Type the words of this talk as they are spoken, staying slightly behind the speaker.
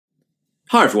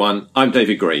Hi everyone, I'm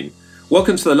David Green.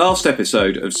 Welcome to the last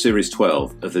episode of Series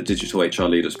 12 of the Digital HR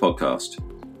Leaders podcast.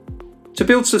 To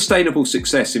build sustainable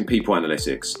success in people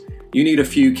analytics, you need a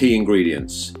few key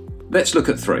ingredients. Let's look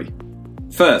at three.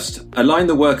 First, align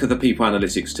the work of the people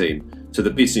analytics team to the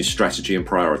business strategy and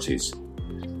priorities.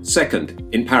 Second,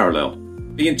 in parallel,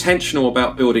 be intentional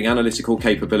about building analytical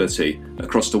capability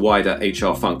across the wider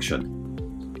HR function.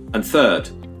 And third,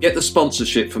 get the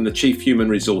sponsorship from the Chief Human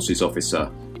Resources Officer,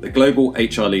 the global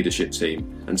HR leadership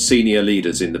team, and senior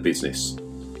leaders in the business.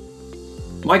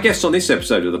 My guest on this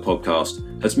episode of the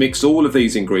podcast has mixed all of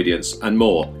these ingredients and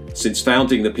more since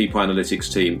founding the people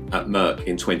analytics team at Merck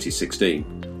in 2016.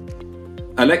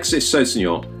 Alexis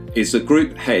Sausignon is the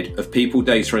group head of people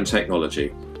data and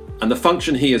technology, and the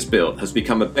function he has built has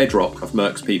become a bedrock of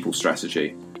Merck's people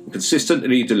strategy and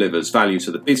consistently delivers value to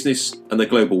the business and the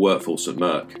global workforce of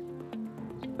Merck.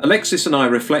 Alexis and I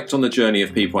reflect on the journey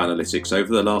of people analytics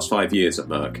over the last 5 years at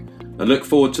Merck and look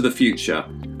forward to the future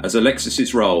as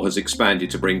Alexis's role has expanded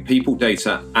to bring people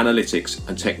data, analytics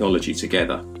and technology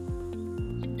together.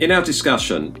 In our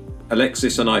discussion,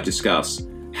 Alexis and I discuss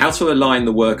how to align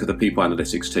the work of the people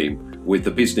analytics team with the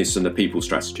business and the people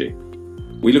strategy.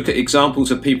 We look at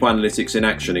examples of people analytics in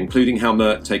action, including how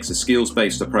Merck takes a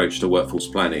skills-based approach to workforce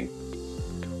planning.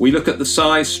 We look at the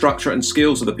size, structure and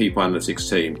skills of the people analytics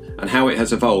team and how it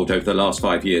has evolved over the last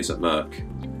 5 years at Merck.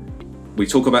 We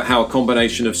talk about how a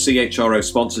combination of CHRO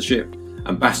sponsorship,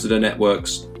 ambassador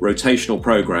networks, rotational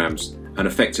programs and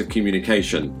effective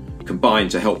communication combine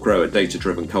to help grow a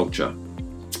data-driven culture.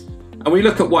 And we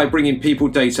look at why bringing people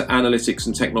data, analytics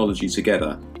and technology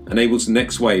together enables the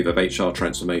next wave of HR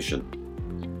transformation.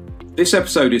 This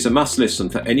episode is a must listen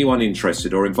for anyone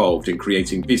interested or involved in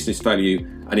creating business value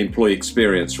and employee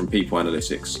experience from people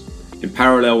analytics, in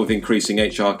parallel with increasing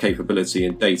HR capability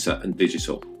in data and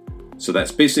digital. So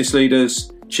that's business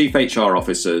leaders, chief HR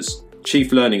officers,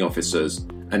 chief learning officers,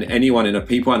 and anyone in a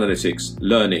people analytics,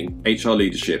 learning, HR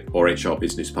leadership or HR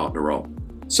business partner role.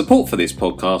 Support for this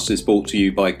podcast is brought to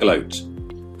you by Gloat.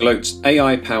 Gloat's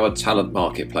AI-powered talent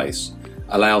marketplace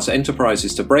allows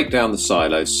enterprises to break down the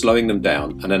silos, slowing them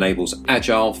down, and enables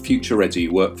agile, future-ready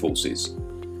workforces.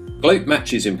 Gloat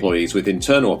matches employees with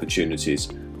internal opportunities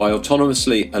by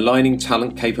autonomously aligning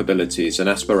talent capabilities and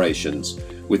aspirations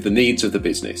with the needs of the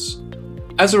business.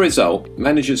 As a result,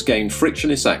 managers gain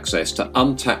frictionless access to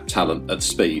untapped talent at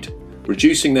speed,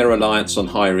 reducing their reliance on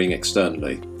hiring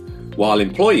externally, while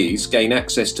employees gain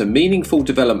access to meaningful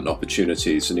development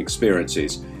opportunities and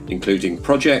experiences, including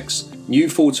projects, new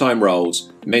full-time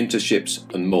roles, mentorships,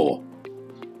 and more.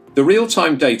 The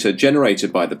real-time data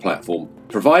generated by the platform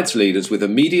provides leaders with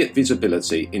immediate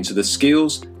visibility into the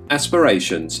skills,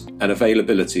 aspirations, and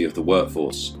availability of the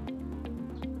workforce.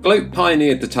 Gloat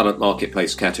pioneered the talent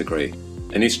marketplace category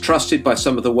and is trusted by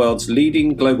some of the world's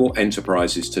leading global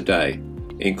enterprises today,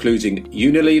 including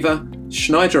Unilever,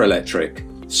 Schneider Electric,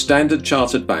 Standard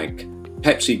Chartered Bank,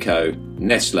 PepsiCo,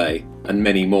 Nestle, and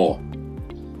many more.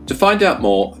 To find out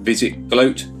more, visit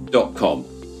gloat.com.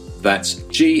 That's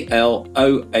GLOAT.com.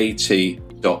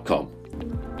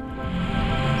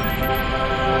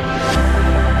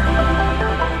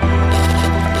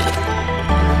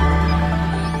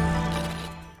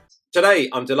 Today,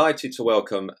 I'm delighted to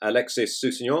welcome Alexis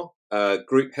Sausignon,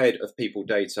 Group Head of People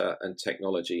Data and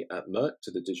Technology at Merck,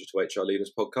 to the Digital HR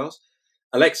Leaders podcast.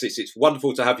 Alexis, it's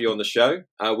wonderful to have you on the show.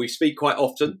 We speak quite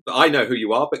often, but I know who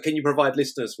you are, but can you provide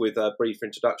listeners with a brief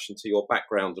introduction to your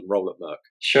background and role at Merck?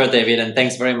 Sure, David, and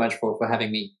thanks very much for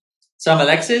having me. So I'm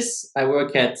Alexis. I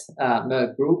work at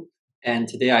Merck Group, and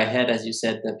today I head, as you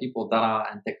said, the People Data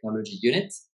and Technology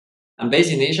unit. I'm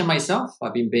based in Asia myself.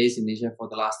 I've been based in Asia for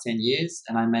the last 10 years,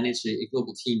 and I manage a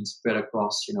global team spread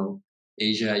across,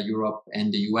 Asia, Europe,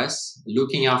 and the US,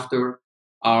 looking after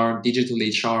our digital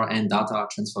HR and data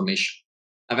transformation.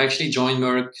 I've actually joined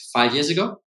Merck 5 years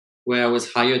ago, where I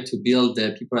was hired to build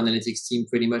the people analytics team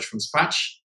pretty much from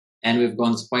scratch. And we've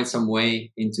gone quite some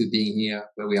way into being here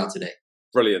where we are today.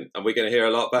 Brilliant. And we're going to hear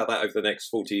a lot about that over the next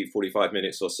 45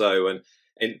 minutes or so. And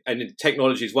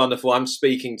technology is wonderful. I'm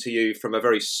speaking to you from a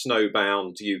very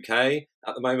snowbound UK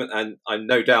at the moment, and I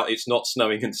no doubt it's not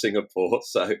snowing in Singapore.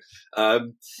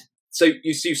 So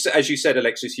you, as you said,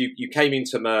 Alexis, you came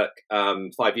into Merck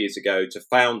 5 years ago to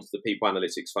found the people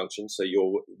analytics function. So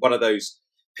you're one of those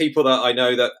people that I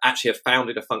know that actually have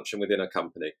founded a function within a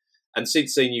company. And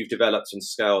since then, you've developed and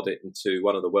scaled it into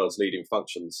one of the world's leading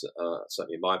functions,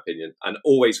 certainly in my opinion, and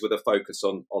always with a focus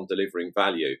on delivering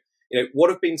value. What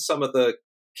have been some of the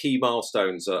key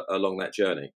milestones along that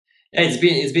journey? Yeah,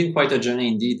 it's been quite a journey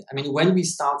indeed. I mean, when we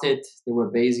started, there were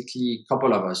basically a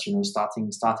couple of us,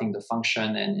 starting the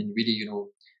function and really,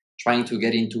 trying to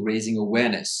get into raising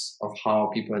awareness of how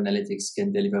people analytics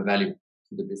can deliver value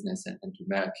to the business and to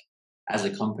Merck as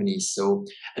a company. So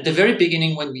at the very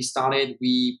beginning, when we started,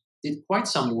 we did quite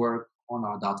some work on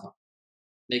our data,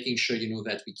 making sure,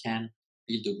 that we can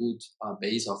build a good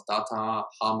base of data,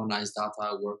 harmonize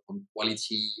data, work on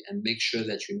quality, and make sure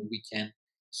that, we can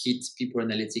hit people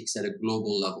analytics at a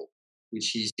global level,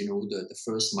 which is, the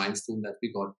first milestone that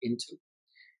we got into.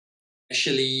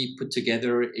 Actually put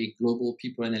together a global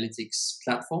people analytics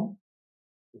platform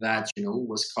that,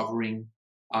 was covering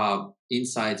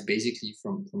insights basically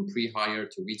from pre-hire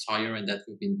to retire, and that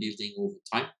we've been building over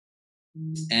time.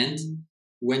 And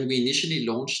when we initially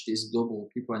launched this global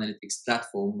people analytics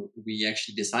platform, we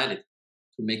actually decided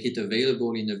to make it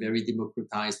available in a very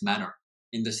democratized manner,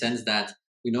 in the sense that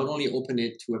we not only open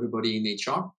it to everybody in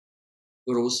HR,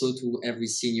 but also to every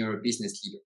senior business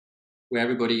leader, where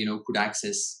everybody, could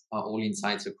access all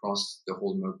insights across the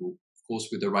whole Merck group, of course,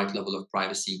 with the right level of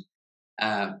privacy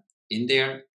in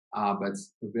there, but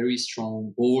a very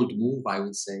strong, bold move, I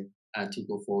would say, to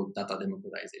go for data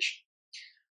democratization.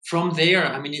 From there,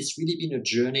 it's really been a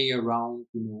journey around,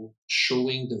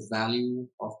 showing the value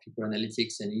of people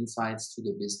analytics and insights to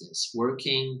the business,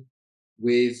 working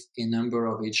with a number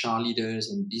of HR leaders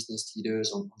and business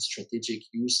leaders on strategic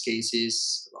use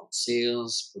cases around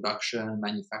sales, production,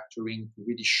 manufacturing, to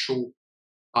really show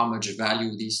how much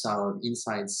value these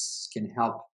insights can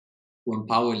help to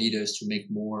empower leaders to make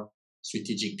more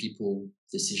strategic people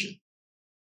decisions.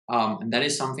 And that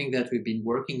is something that we've been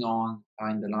working on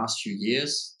in the last few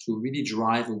years to really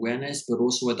drive awareness, but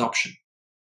also adoption,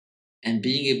 and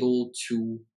being able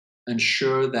to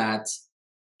ensure that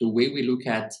the way we look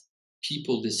at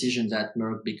people decisions at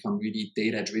Merck become really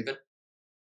data driven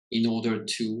in order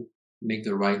to make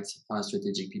the right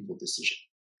strategic people decision.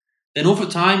 Then over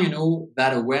time,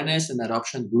 that awareness and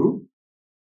adoption grew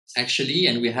actually,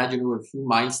 and we had, a few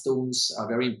milestones,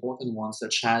 very important ones,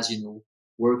 such as,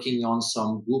 working on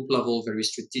some group level, very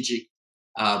strategic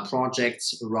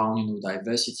projects around,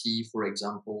 diversity, for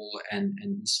example, and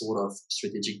this sort of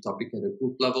strategic topic at a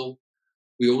group level.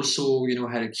 We also,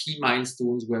 had a key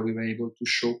milestones where we were able to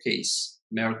showcase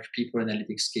Merck people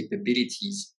analytics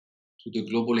capabilities to the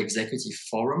Global Executive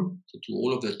Forum, so to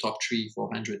all of the top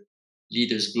 400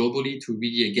 leaders globally, to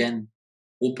really, again,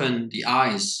 open the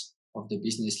eyes of the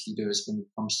business leaders when it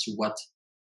comes to what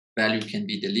value can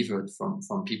be delivered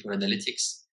from people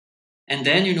analytics. And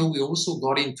then, we also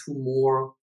got into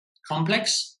more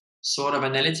complex sort of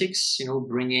analytics,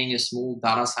 bringing a small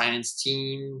data science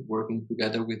team, working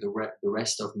together with the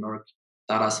rest of Merck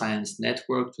data science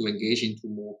network to engage into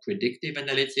more predictive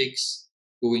analytics,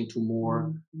 go into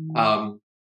more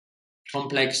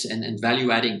complex and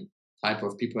value-adding type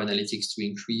of people analytics to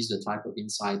increase the type of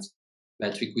insights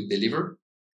that we could deliver.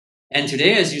 And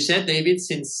today, as you said, David,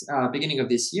 since beginning of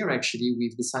this year, actually,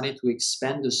 we've decided to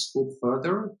expand the scope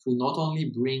further to not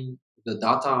only bring the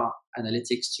data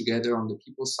analytics together on the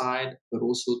people side, but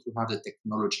also to have the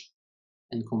technology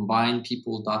and combine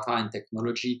people, data, and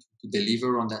technology to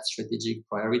deliver on that strategic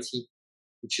priority,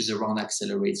 which is around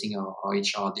accelerating our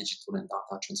HR digital and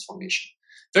data transformation.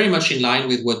 Very much in line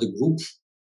with what the group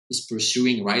is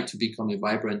pursuing, right, to become a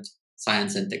vibrant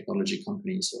science and technology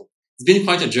company. So it's been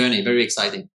quite a journey, very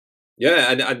exciting.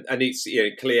 Yeah, and it's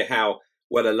clear how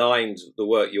well aligned the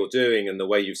work you're doing and the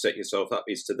way you've set yourself up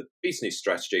is to the business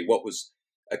strategy. What was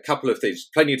a couple of things,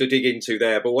 plenty to dig into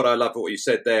there, but what I love what you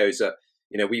said there is that,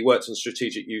 we worked on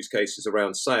strategic use cases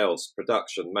around sales,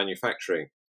 production, manufacturing.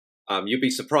 You'd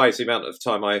be surprised the amount of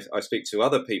time I speak to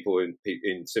other people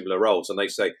in similar roles, and they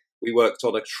say, we worked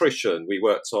on attrition, we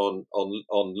worked on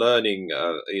learning,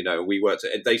 we worked,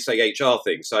 and they say HR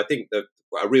things. So I think that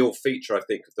a real feature, I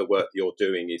think, of the work you're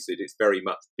doing is that it's very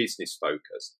much business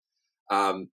focused.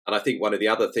 And I think one of the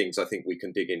other things I think we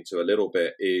can dig into a little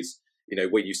bit is,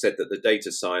 when you said that the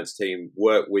data science team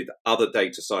worked with other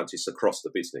data scientists across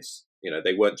the business.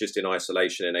 They weren't just in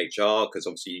isolation in HR, because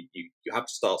obviously you have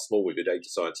to start small with your data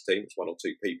science team. It's 1 or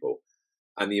 2 people.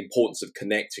 And the importance of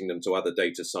connecting them to other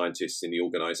data scientists in the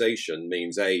organization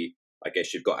means, A, I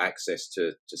guess you've got access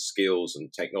to skills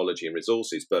and technology and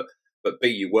resources, but B,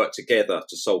 you work together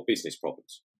to solve business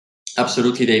problems.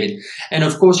 Absolutely, David. And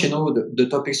of course, the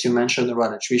topics you mentioned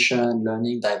around attrition,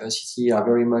 learning, diversity are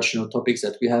very much, topics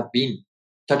that we have been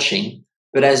touching.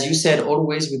 But as you said,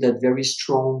 always with that very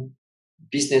strong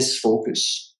business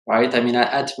focus, right?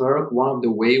 At Merck, one of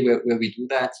the way where we do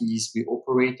that is we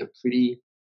operate a pretty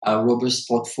robust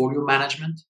portfolio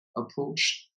management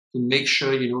approach to make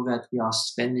sure, that we are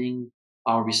spending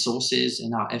our resources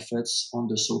and our efforts on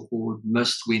the so-called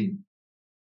must-win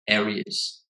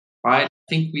areas, right?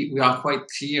 I think we are quite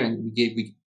clear, and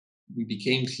we we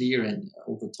became clear and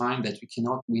over time that we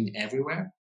cannot win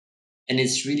everywhere. And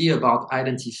it's really about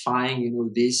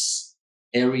identifying, these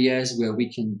areas where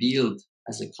we can build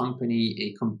as a company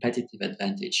a competitive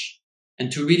advantage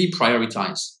and to really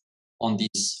prioritize on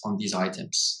these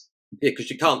items. Yeah,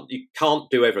 because you can't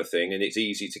do everything, and it's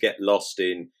easy to get lost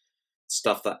in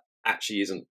stuff that actually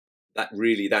isn't that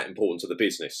important to the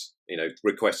business.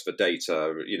 Requests for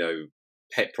data,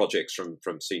 pet projects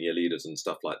from senior leaders and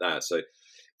stuff like that. So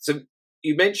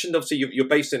you mentioned obviously you're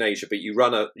based in Asia, but you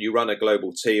run a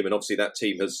global team, and obviously that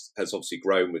team has obviously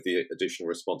grown with the additional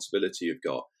responsibility you've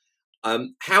got.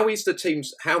 How is the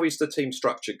team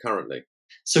structured currently?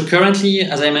 So currently,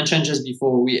 as I mentioned just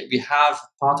before, we have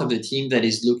part of the team that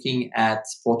is looking at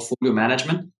portfolio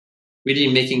management,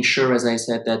 really making sure, as I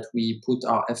said, that we put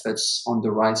our efforts on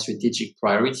the right strategic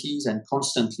priorities and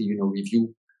constantly,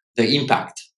 review the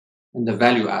impact and the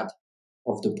value add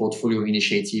of the portfolio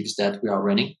initiatives that we are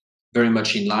running, very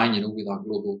much in line, with our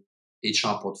global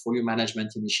HR portfolio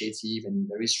management initiative and in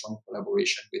very strong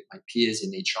collaboration with my peers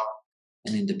in HR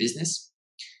and in the business.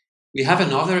 We have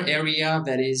another area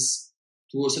that is,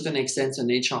 to a certain extent, an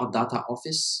HR data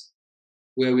office,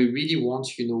 where we really want,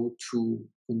 to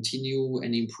continue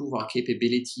and improve our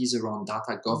capabilities around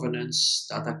data governance,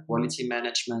 data quality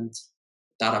management,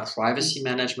 data privacy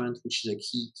management, which is a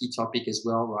key topic as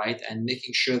well, right? And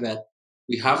making sure that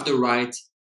we have the right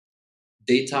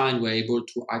data and we're able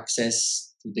to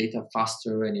access the data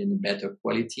faster and in a better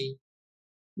quality.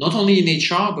 Not only in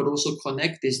HR, but also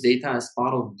connect this data as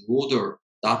part of broader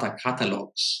data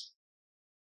catalogs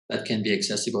that can be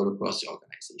accessible across the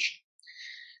organization.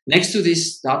 Next to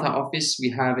this data office, we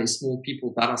have a small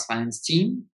people data science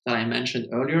team that I mentioned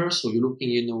earlier. So you're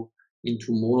looking,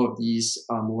 into more of these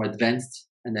more advanced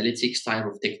analytics type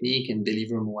of technique and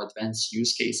deliver more advanced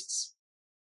use cases.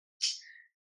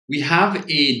 We have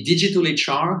a digital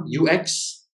HR,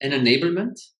 UX, and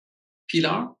enablement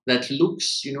pillar that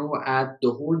looks, at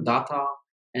the whole data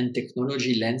and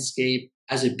technology landscape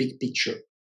as a big picture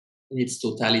in its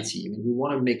totality. We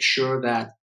want to make sure that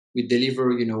we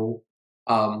deliver,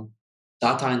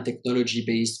 data and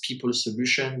technology-based people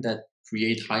solution that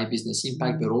create high business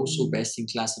impact, but also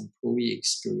best-in-class employee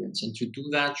experience. And to do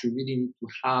that, you really need to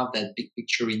have that big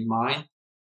picture in mind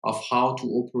of how to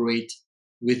operate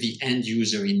with the end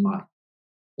user in mind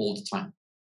all the time.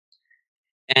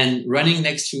 And running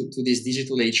next to this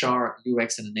digital HR,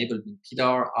 UX, and enablement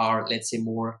pillar are, let's say,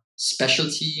 more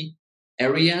specialty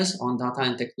areas on data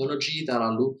and technology that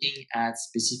are looking at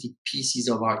specific pieces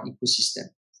of our ecosystem.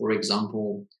 For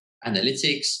example,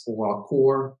 analytics or our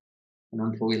core, an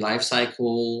employee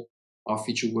lifecycle, our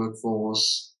future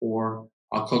workforce, or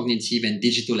our cognitive and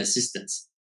digital assistance,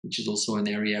 which is also an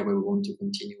area where we want to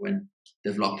continue and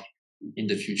develop in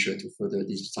the future to further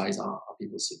digitize our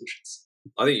people solutions.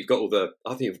 I think you've got all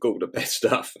the best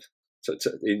stuff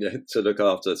to look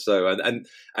after. So and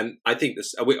I think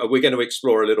this we're going to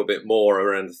explore a little bit more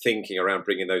around thinking around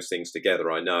bringing those things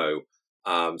together. I know,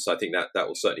 so I think that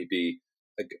will certainly be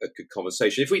a good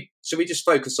conversation. If we just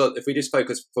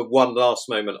focus for one last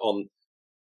moment on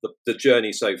the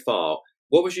journey so far,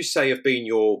 what would you say have been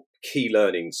your key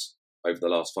learnings over the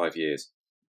last 5 years?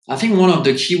 I think one of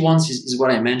the key ones is what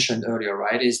I mentioned earlier,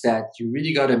 right? Is that you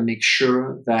really got to make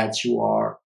sure that you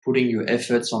are putting your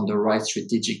efforts on the right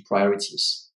strategic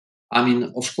priorities.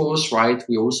 Of course, right,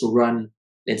 we also run,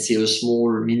 let's say, a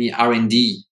small mini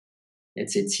R&D,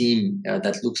 let's say, team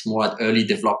that looks more at early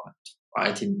development,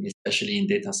 right, especially in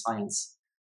data science.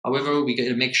 However, we got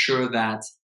to make sure that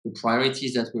the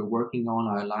priorities that we're working on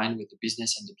are aligned with the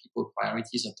business and the people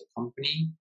priorities of the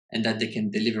company, and that they can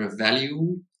deliver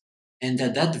value, and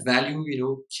that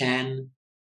value, can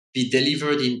be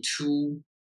delivered in two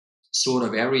sort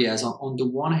of areas. On the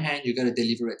one hand, you got to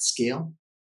deliver at scale.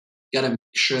 You got to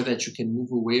make sure that you can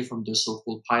move away from the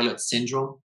so-called pilot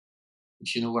syndrome,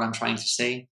 if you know what I'm trying to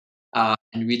say, and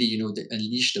really,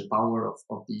 unleash the power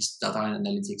of these data and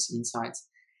analytics insights.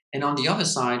 And on the other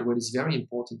side, what is very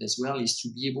important as well is to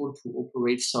be able to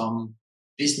operate some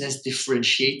business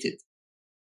differentiated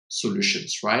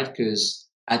solutions, right? Because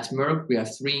at Merck, we have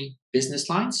 3 business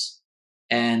lines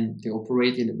and they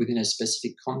operate within a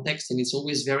specific context. And it's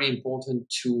always very important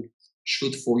to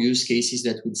shoot for use cases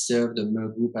that will serve the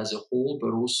Merck Group as a whole,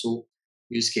 but also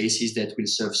use cases that will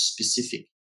serve specific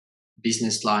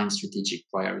business line strategic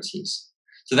priorities.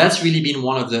 So that's really been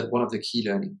one of the key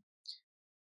learning.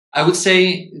 I would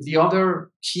say the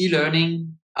other key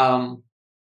learning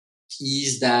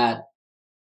is that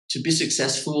to be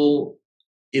successful,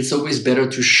 it's always better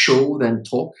to show than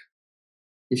talk,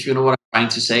 if you know what I'm trying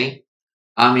to say.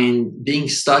 I mean, being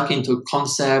stuck into a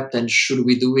concept and should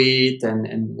we do it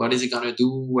and what is it going to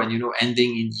do and,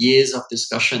 ending in years of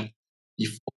discussion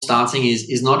before starting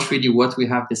is not really what we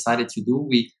have decided to do.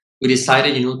 We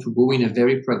decided, to go in a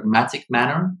very pragmatic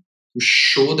manner to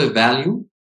show the value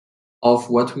of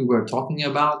what we were talking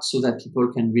about so that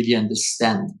people can really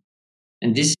understand.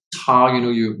 And this is how,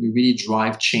 you really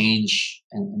drive change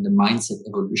and the mindset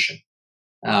evolution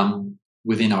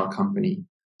within our company.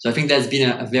 So I think that's been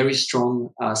a very strong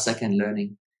second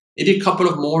learning. Maybe a couple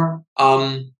of more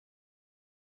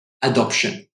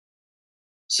adoption.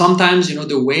 Sometimes,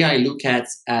 the way I look at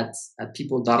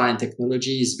people, data, and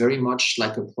technology is very much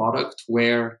like a product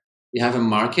where we have a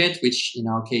market, which in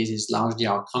our case is largely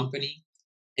our company,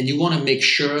 and you want to make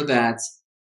sure that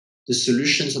the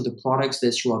solutions or the products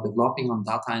that you are developing on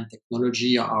data and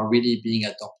technology are really being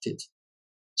adopted.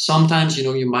 Sometimes,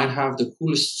 you might have the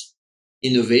coolest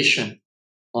innovation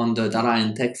on the data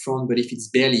and tech front, but if it's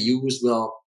barely used,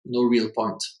 well, no real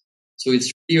point. So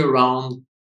it's really around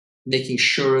making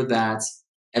sure that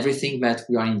everything that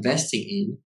we are investing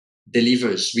in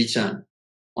delivers return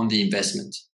on the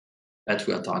investment that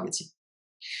we are targeting.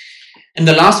 And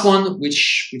the last one,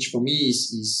 which for me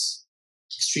is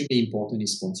extremely important,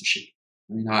 is sponsorship.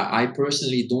 I mean, I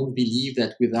personally don't believe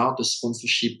that without the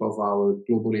sponsorship of our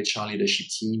global HR leadership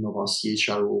team, of our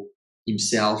CHRO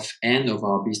himself, and of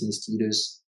our business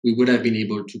leaders, we would have been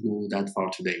able to go that far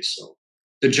today. So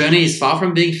the journey is far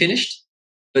from being finished,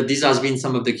 but these has been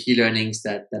some of the key learnings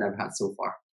that I've had so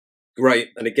far. Great.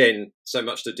 And again, so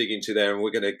much to dig into there, and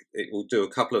we'll do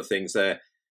a couple of things there.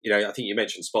 I think you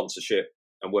mentioned sponsorship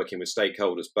and working with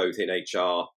stakeholders, both in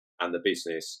HR and the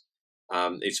business.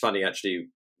 It's funny, actually,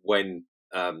 when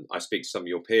I speak to some of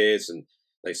your peers and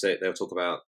they'll talk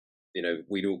about,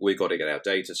 we've got to get our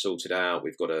data sorted out.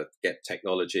 We've got to get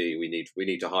technology. We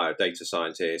need to hire a data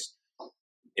scientist.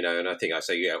 And I think I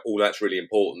say, all that's really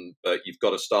important, but you've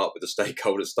got to start with the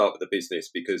stakeholders, start with the business,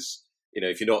 because,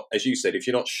 if you're not, as you said, if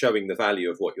you're not showing the value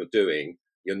of what you're doing,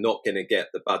 you're not going to get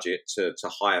the budget to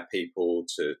hire people,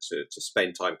 to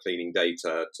spend time cleaning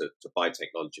data, to buy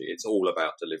technology. It's all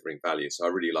about delivering value. So I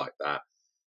really like that.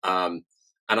 And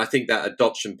I think that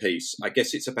adoption piece, I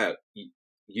guess it's about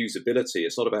usability.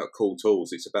 It's not about cool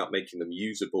tools. It's about making them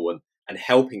usable and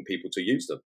helping people to use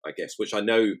them, I guess, which I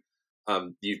know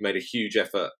you've made a huge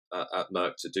effort at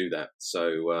Merck to do that.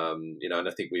 So, and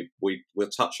I think we'll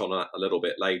touch on that a little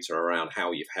bit later around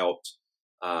how you've helped,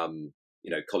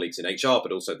 colleagues in HR,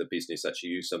 but also the business actually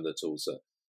use some of the tools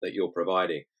that you're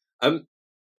providing. I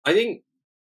think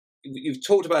you've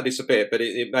talked about this a bit, but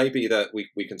it may be that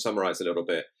we can summarize a little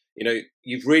bit.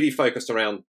 You've really focused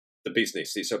around the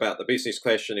business. It's about the business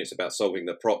question. It's about solving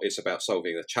it's about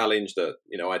solving the challenge that,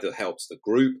 either helps the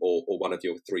group or one of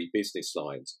your three business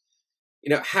lines.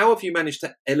 How have you managed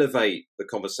to elevate the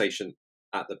conversation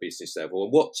at the business level?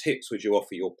 And what tips would you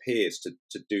offer your peers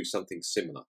to do something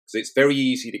similar? Because it's very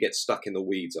easy to get stuck in the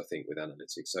weeds, I think, with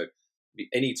analytics. So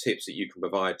any tips that you can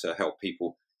provide to help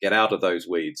people get out of those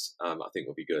weeds, I think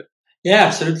would be good. Yeah,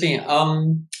 absolutely.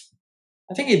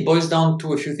 I think it boils down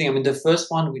to a few things. I mean, the first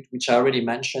one, which I already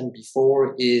mentioned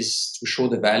before, is to show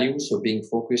the value. So being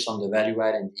focused on the value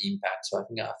add and the impact. So I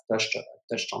think I've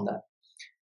touched on that.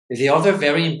 The other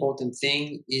very important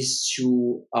thing is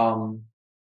to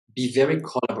be very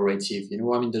collaborative.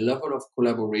 The level of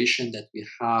collaboration that we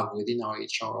have within our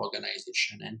HR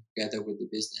organization and together with the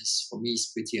business, for me,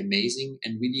 is pretty amazing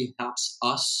and really helps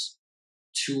us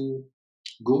to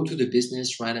go to the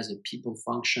business, right, as a people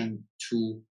function,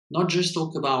 to not just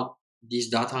talk about this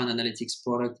data and analytics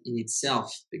product in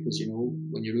itself, because,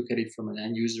 when you look at it from an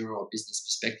end user or business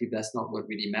perspective, that's not what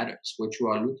really matters. What you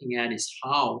are looking at is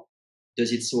how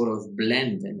does it sort of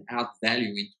blend and add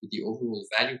value into the overall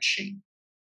value chain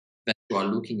that you are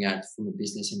looking at from a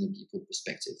business and a people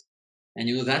perspective. And,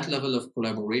 that level of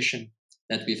collaboration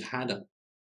that we've had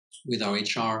with our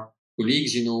HR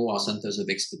colleagues, our centers of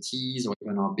expertise or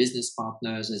even our business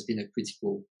partners has been a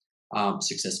critical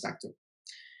success factor.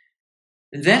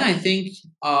 And then I think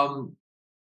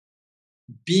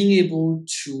being able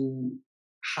to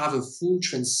have a full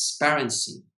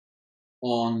transparency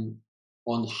on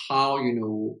how,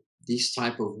 this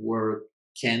type of work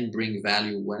can bring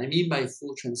value. What I mean by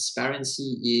full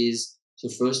transparency is, so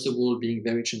first of all, being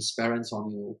very transparent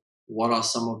on, what are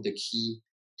some of the key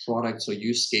products or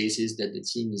use cases that the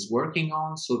team is working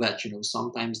on, so that,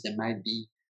 sometimes there might be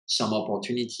some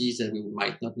opportunities that we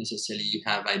might not necessarily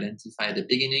have identified at the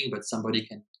beginning, but somebody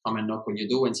can come and knock on your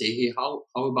door and say, hey, how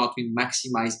about we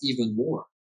maximize even more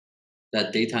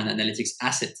that data and analytics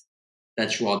asset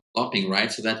that you are developing,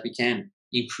 right? So that we can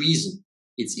increase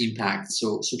its impact.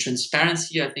 So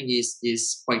transparency, I think,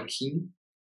 is quite key.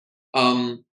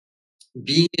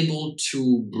 being able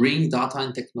to bring data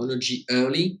and technology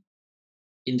early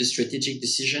in the strategic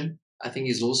decision, I think,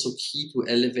 is also key to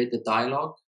elevate the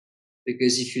dialogue.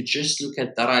 Because if you just look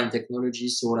at data and technology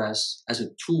sort of as a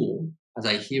tool, as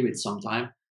I hear it sometimes,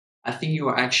 I think you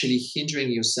are actually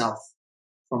hindering yourself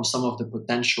from some of the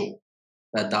potential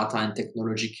that data and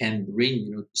technology can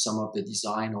bring, to some of the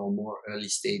design or more early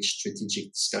stage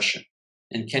strategic discussion,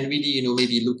 and can really,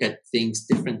 maybe look at things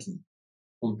differently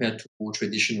compared to more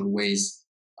traditional ways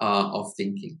of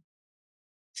thinking.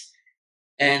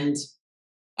 And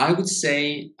I would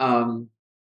say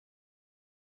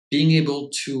being able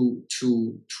to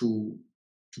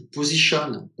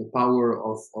position the power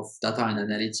of data and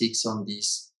analytics on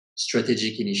these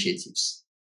strategic initiatives.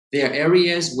 There are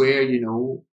areas where,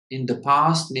 in the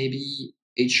past, maybe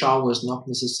HR was not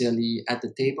necessarily at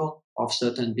the table of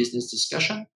certain business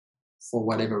discussion for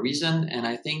whatever reason. And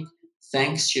I think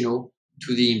thanks,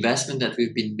 to the investment that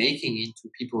we've been making into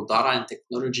people, data and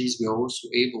technologies, we're also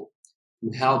able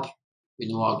to help,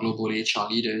 our global HR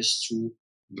leaders to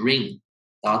bring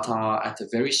data at a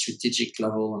very strategic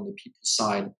level on the people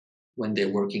side when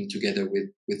they're working together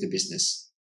with the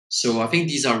business. So I think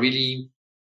these are really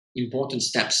important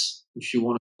steps if you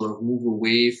want to sort of move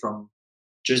away from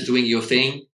just doing your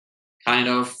thing, kind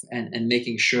of, and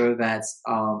making sure that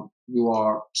you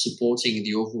are supporting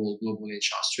the overall global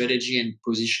HR strategy and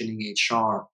positioning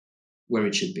HR where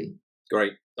it should be.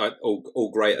 Great.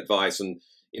 All great advice. And,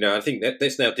 I think that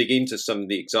let's now dig into some of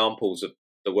the examples of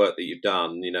the work that you've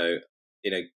done.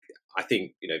 I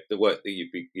think, the work that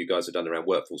you guys have done around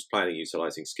workforce planning,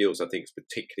 utilizing skills, I think is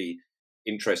particularly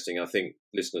interesting. I think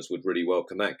listeners would really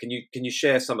welcome that. Can you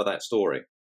share some of that story?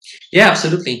 Yeah,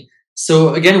 absolutely.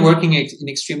 So again, working in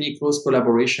extremely close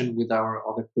collaboration with our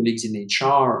other colleagues in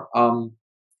HR,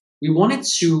 we wanted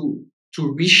to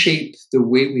reshape the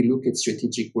way we look at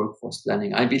strategic workforce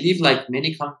planning. I believe, like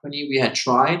many companies, we had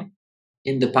tried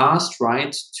in the past,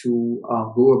 right, to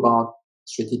go about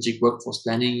strategic workforce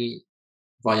planning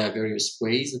via various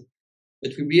ways,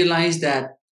 but we realized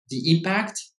that the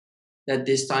impact that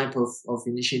this type of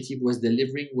initiative was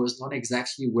delivering was not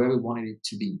exactly where we wanted it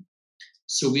to be.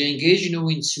 So we engaged,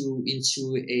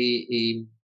 into a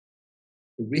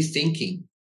rethinking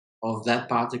of that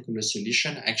particular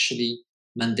solution, actually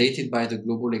mandated by the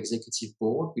Global Executive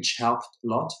Board, which helped a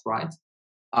lot, right?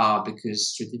 Because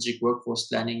strategic workforce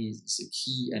planning is a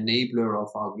key enabler of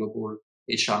our global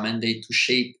HR mandate to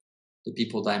shape the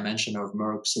people dimension of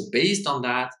Merck. So based on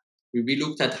that, we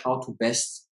looked at how to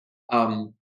best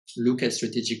look at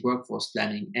strategic workforce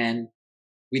planning. And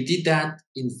we did that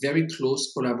in very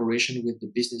close collaboration with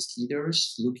the business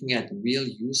leaders, looking at real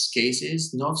use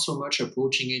cases, not so much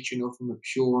approaching it, from a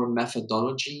pure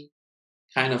methodology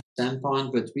kind of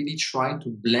standpoint, but really trying to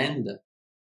blend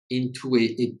into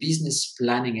a business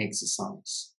planning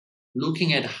exercise,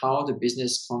 looking at how the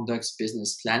business conducts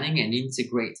business planning and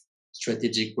integrate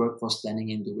strategic workforce planning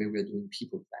in the way we're doing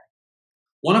people planning.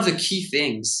 One of the key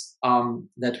things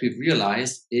that we've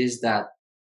realized is that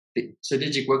the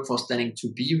strategic workforce planning,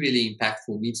 to be really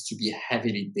impactful, needs to be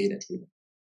heavily data-driven.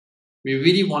 We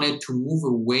really wanted to move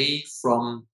away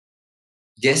from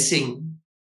guessing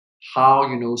how,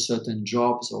 certain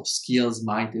jobs or skills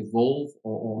might evolve,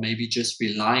 or maybe just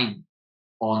relying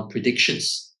on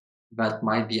predictions that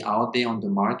might be out there on the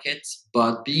market,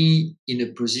 but be in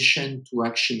a position to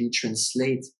actually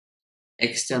translate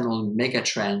external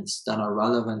megatrends that are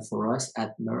relevant for us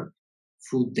at Merck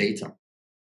through data.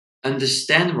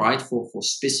 Understand, right, for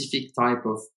specific type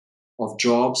of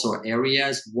jobs or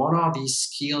areas, what are these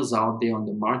skills out there on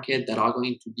the market that are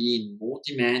going to be in more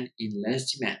demand, in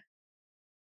less demand?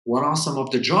 What are some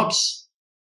of the jobs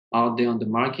out there on the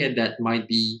market that might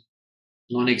be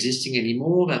non-existing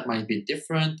anymore, that might be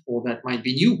different, or that might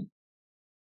be new?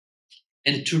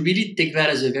 And to really take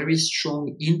that as a very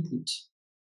strong input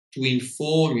to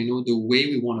inform, the way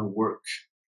we want to work.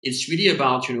 It's really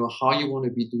about, how you want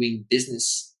to be doing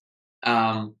business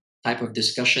type of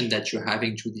discussion that you're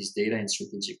having through this data and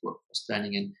strategic workforce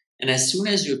planning. And as soon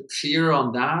as you're clear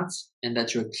on that, and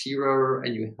that you're clearer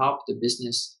and you help the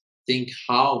business think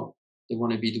how they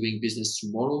want to be doing business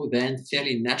tomorrow, then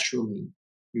fairly naturally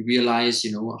you realize,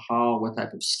 what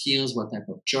type of skills, what type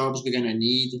of jobs we're going to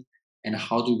need, and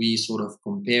how do we sort of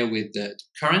compare with the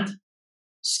current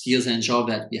skills and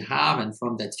jobs that we have, and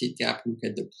from that fit gap, look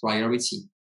at the priority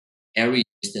areas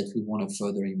that we want to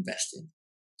further invest in.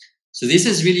 So this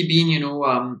has really been,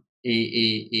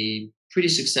 a pretty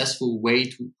successful way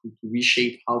to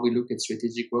reshape how we look at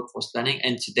strategic workforce planning.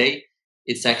 And today,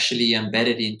 it's actually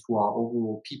embedded into our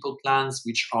overall people plans,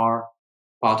 which are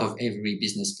part of every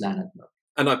business plan at Merck.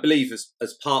 And I believe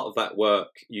as part of that work,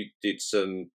 you did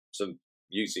some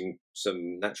using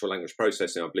some natural language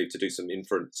processing, I believe, to do some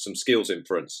inference, some skills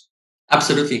inference.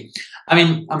 Absolutely. I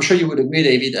mean, I'm sure you would agree,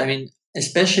 David. I mean,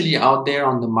 especially out there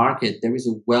on the market, there is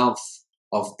a wealth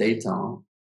of data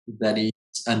that is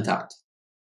untapped.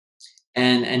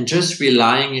 And just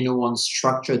relying, on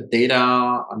structured data,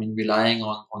 I mean, relying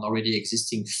on already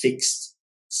existing fixed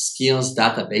skills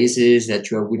databases that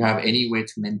you would have any way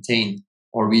to maintain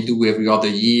or redo every other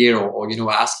year, or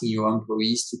asking your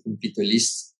employees to complete a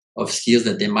list of skills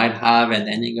that they might have and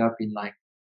ending up in like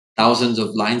thousands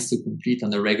of lines to complete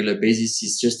on a regular basis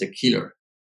is just a killer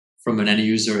from an end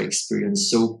user experience.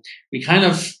 So we kind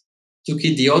of took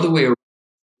it the other way around.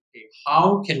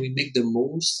 How can we make the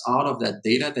most out of that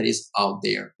data that is out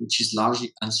there, which is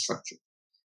largely unstructured?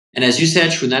 And as you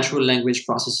said, through natural language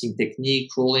processing technique,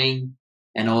 crawling,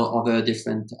 and all other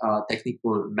different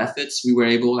technical methods, we were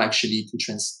able actually to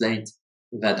translate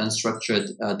that unstructured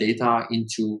data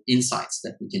into insights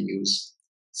that we can use.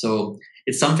 So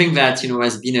it's something that,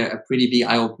 has been a pretty big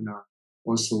eye opener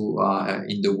also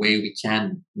in the way we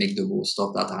can make the most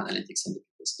of data analytics in the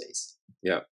people space.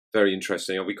 Yeah. Very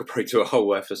interesting. We could probably do a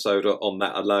whole episode on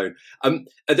that alone.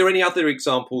 Are there any other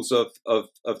examples of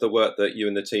the work that you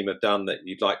and the team have done that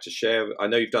you'd like to share? I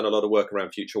know you've done a lot of work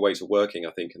around future ways of working,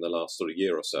 I think, in the last sort of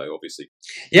year or so, obviously.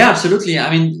 Yeah, absolutely.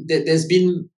 I mean, there's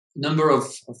been a number of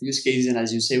use cases, and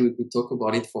as you say, we could talk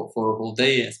about it for a whole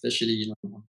day, especially,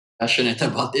 I'm passionate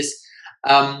about this.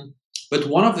 But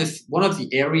one of the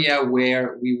area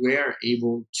where we were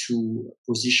able to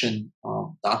position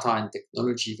data and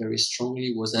technology very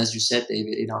strongly was, as you said,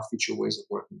 David, in our Future Ways of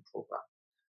Working program.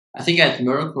 I think at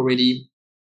Merck already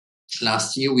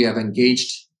last year we have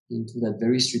engaged into that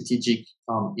very strategic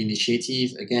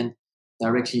initiative. Again,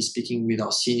 directly speaking with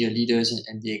our senior leaders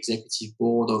and the executive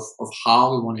board of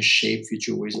how we want to shape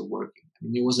future ways of working. I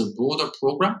mean, it was a broader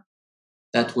program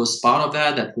that was part of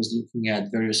that was looking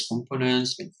at various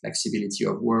components, flexibility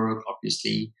of work,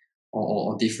 obviously,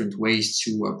 or different ways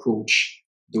to approach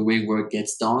the way work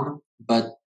gets done. But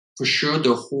for sure,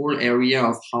 the whole area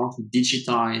of how to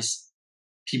digitize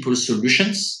people's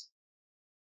solutions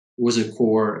was a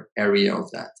core area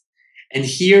of that. And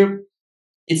here,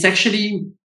 it's actually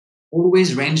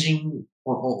always ranging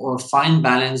or fine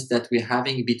balance that we're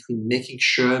having between making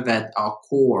sure that our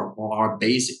core or our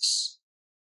basics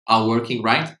are working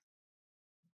right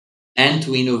and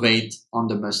to innovate on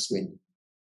the must win.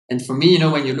 And for me,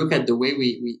 when you look at the way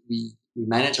we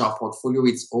manage our portfolio,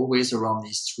 it's always around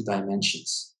these two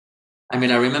dimensions. I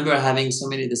mean, I remember having so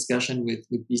many discussions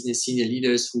with business senior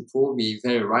leaders who told me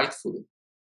very rightfully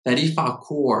that if our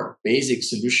core basic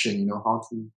solution, how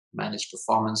to manage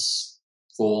performance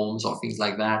forms or things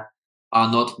like that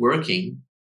are not working,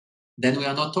 then we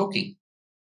are not talking.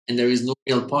 And there is no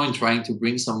real point trying to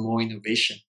bring some more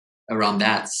innovation around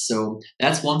that. So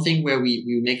that's one thing where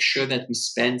we make sure that we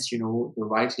spend, the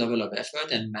right level of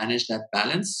effort and manage that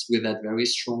balance with that very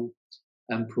strong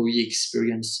employee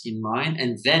experience in mind.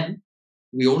 And then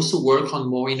we also work on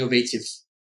more innovative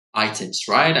items,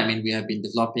 right? I mean, we have been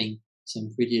developing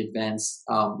some pretty advanced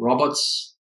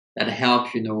robots that help,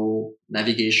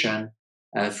 navigation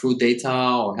through data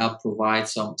or help provide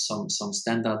some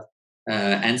standard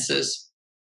answers.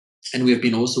 And we have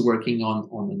been also working on,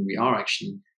 and we are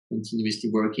actually continuously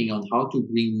working on how to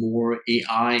bring more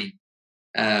AI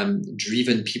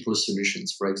driven people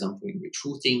solutions, for example, in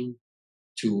recruiting,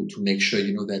 to make sure,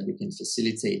 that we can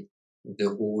facilitate the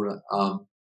whole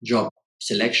job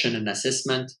selection and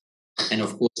assessment. And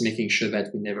of course, making sure that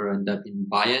we never end up in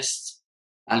biased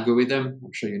algorithm.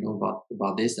 I'm sure you know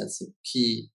about this. That's a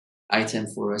key item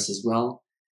for us as well.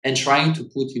 And trying to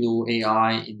put,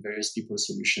 AI in various people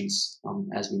solutions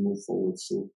as we move forward.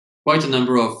 So quite a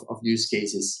number of use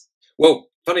cases. Well,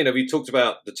 funny enough, you talked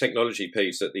about the technology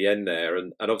piece at the end there,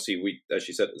 and obviously, as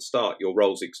you said at the start, your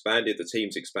role's expanded, the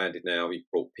team's expanded now. You've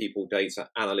brought people, data,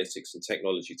 analytics, and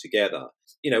technology together.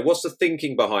 What's the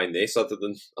thinking behind this, other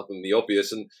than the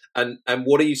obvious, and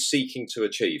what are you seeking to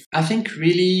achieve? I think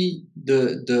really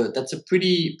that's a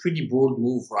pretty bold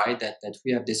move, right? That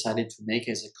we have decided to make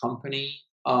as a company.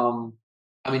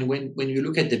 I mean, when you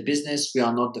look at the business, we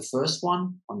are not the first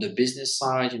one. On the business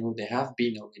side, there have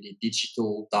been already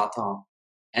digital data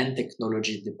and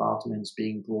technology departments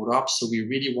being brought up. So we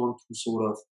really want to sort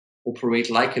of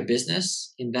operate like a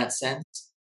business in that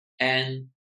sense. And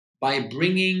by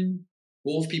bringing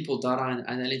both people, data and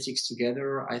analytics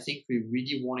together, I think we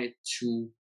really wanted to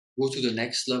go to the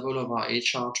next level of our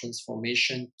HR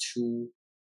transformation to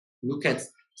look at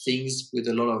things with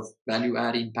a lot of value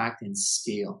add, impact, and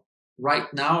scale.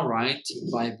 right now, right,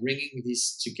 by bringing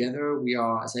this together, we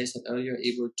are, as I said earlier,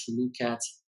 able to look at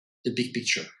the big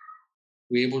picture.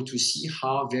 We're able to see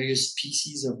how various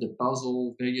pieces of the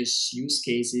puzzle, various use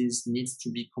cases needs to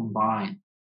be combined,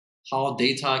 how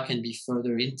data can be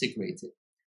further integrated,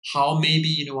 how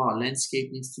maybe, our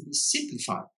landscape needs to be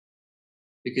simplified.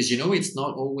 Because, it's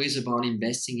not always about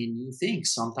investing in new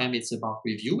things. Sometimes it's about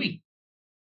reviewing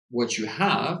what you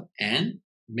have and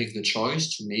make the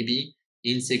choice to maybe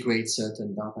integrate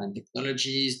certain data and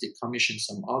technologies, decommission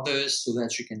some others so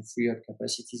that you can free up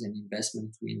capacities and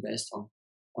investment to invest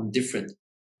on different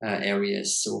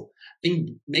areas. So I think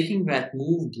making that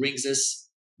move brings us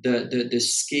the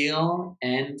scale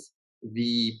and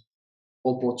the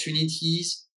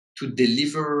opportunities to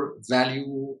deliver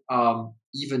value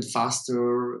even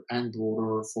faster and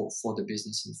broader for the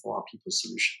business and for our people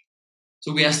solution.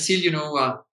 So we are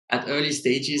still, at early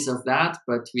stages of that,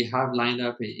 but we have lined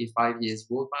up a 5 years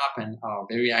roadmap and are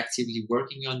very actively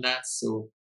working on that. So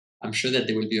I'm sure that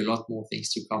there will be a lot more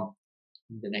things to come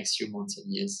in the next few months and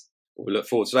years. We look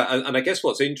forward to that. And I guess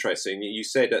what's interesting, you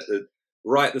said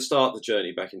right at the start of the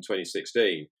journey back in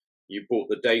 2016, you brought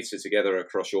the data together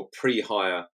across your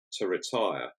pre-hire to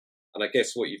retire. And I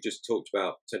guess what you've just talked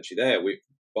about potentially there,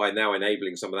 by now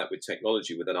enabling some of that with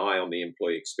technology, with an eye on the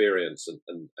employee experience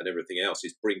and everything else,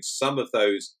 is bring some of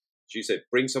those, as you said,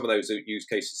 bring some of those use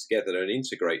cases together and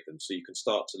integrate them so you can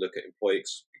start to look at employee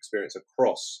experience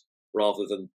across rather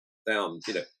than down,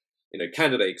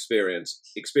 candidate experience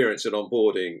in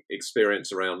onboarding,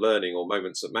 experience around learning or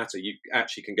moments that matter. You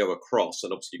actually can go across,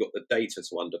 and obviously you've got the data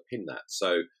to underpin that.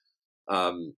 So,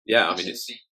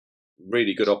 it's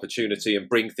really good opportunity and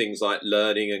bring things like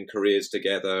learning and careers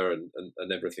together and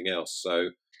everything else. So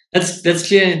that's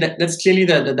clearly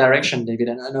the direction, David.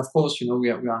 And of course, we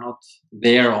are not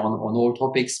there on all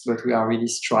topics, but we are really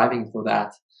striving for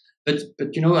that. But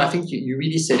I think you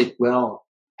really said it well.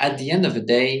 At the end of the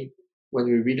day, when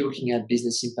we're really looking at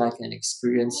business impact and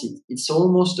experience, it's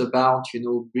almost about,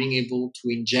 being able to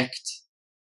inject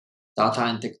data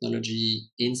and technology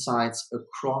insights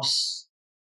across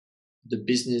the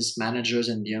business managers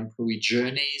and the employee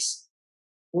journeys,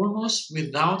 almost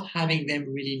without having them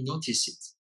really notice it.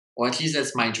 Or at least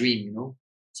that's my dream,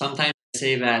 Sometimes I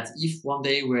say that if one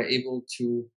day we're able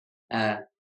to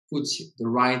put the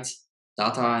right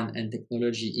data and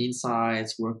technology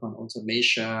insights, work on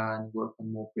automation, work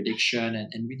on more prediction,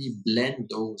 and really blend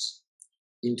those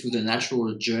into the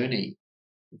natural journey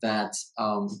that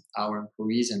our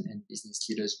employees and business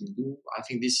leaders will do, I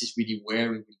think this is really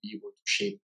where we will be able to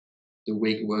shape the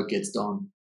way work gets done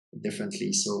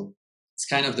differently. So it's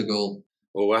kind of the goal.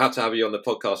 Well, we'll have to have you on the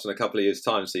podcast in a couple of years'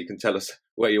 time so you can tell us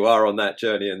where you are on that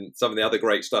journey and some of the other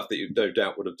great stuff that you no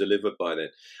doubt would have delivered by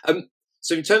then.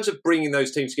 So in terms of bringing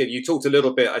those teams together, you talked a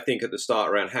little bit, I think, at the start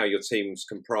around how your team's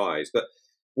comprised, but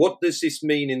what does this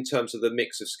mean in terms of the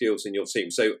mix of skills in your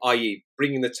team? So, i.e.,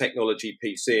 bringing the technology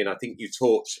piece in, I think you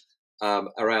talked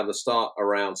around the start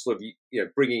around sort of,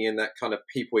 bringing in that kind of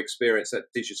people experience, that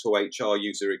digital HR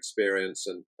user experience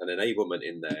and enablement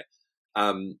in there.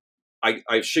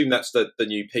 I assume that's the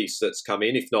new piece that's come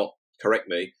in. If not, correct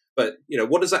me. But,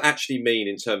 what does that actually mean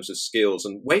in terms of skills,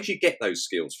 and where do you get those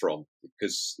skills from?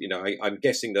 Because, I'm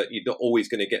guessing that you're not always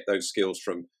going to get those skills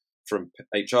from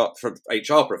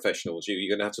HR professionals. You're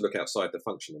going to have to look outside the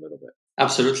function a little bit.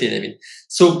 Absolutely, David.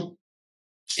 So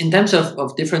in terms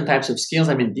of different types of skills,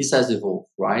 this has evolved,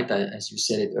 right? As you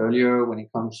said it earlier, when it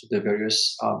comes to the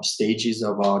various stages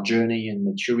of our journey and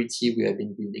maturity, we have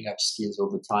been building up skills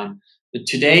over time. But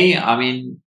today,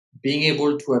 being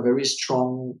able to have very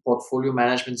strong portfolio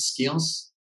management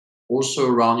skills, also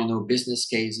around, business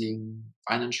casing,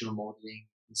 financial modeling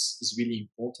is really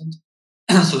important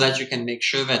so that you can make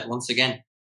sure that, once again,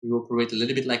 you operate a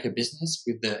little bit like a business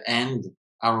with the end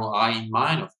ROI in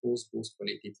mind, of course, both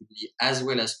qualitatively as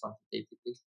well as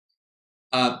quantitatively.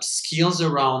 Skills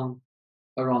around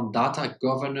data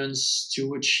governance,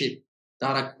 stewardship,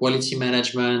 data quality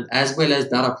management, as well as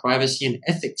data privacy and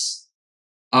ethics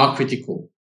are critical.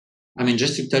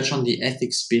 Just to touch on the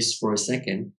ethics piece for a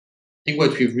second, I think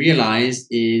what we've realized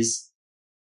is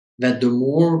that the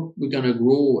more we're going to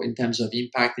grow in terms of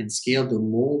impact and scale, the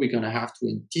more we're going to have to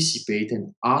anticipate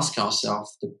and ask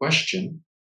ourselves the question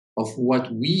of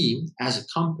what we as a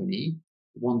company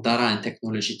want data and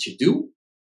technology to do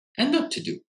and not to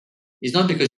do. It's not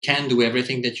because you can do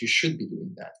everything that you should be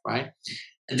doing that, right?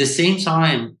 At the same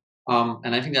time,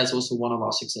 and I think that's also one of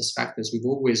our success factors, we've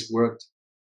always worked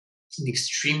in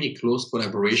extremely close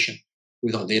collaboration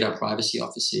with our data privacy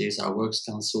offices, our works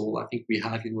council. I think we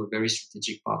have, a very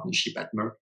strategic partnership at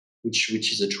Merck, which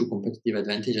is a true competitive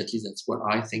advantage. At least that's what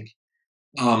I think.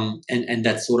 And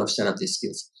that sort of set up these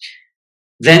skills.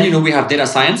 Then, we have data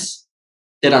science.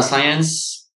 Data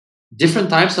science,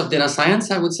 different types of data science,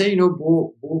 I would say,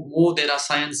 more data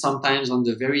science sometimes on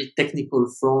the very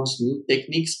technical fronts, new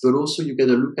techniques, but also you got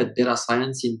to look at data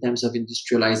science in terms of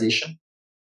industrialization.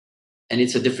 And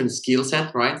it's a different skill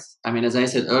set, right? I mean, as I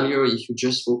said earlier, if you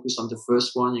just focus on the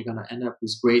first one, you're going to end up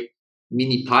with great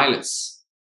mini pilots,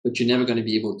 but you're never going to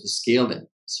be able to scale them.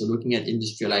 So looking at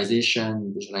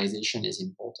industrialization, visualization is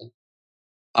important.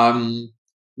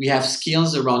 We have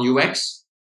skills around UX,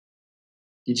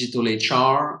 digital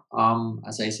HR,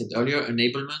 as I said earlier,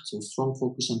 enablement, so strong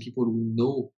focus on people who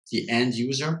know the end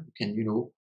user, who can,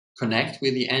 connect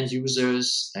with the end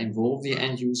users, involve the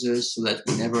end users so that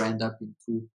we never end up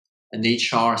into an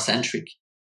HR-centric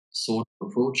sort of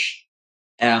approach.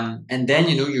 And then,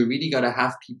 you really got to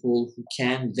have people who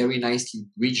can very nicely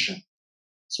bridge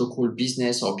so-called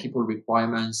business or people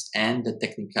requirements and the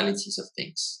technicalities of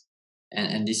things.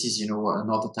 And this is,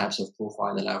 another types of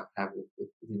profile that I have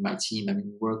within my team. I mean,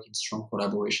 we work in strong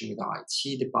collaboration with our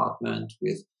IT department,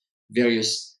 with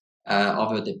various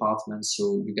other departments.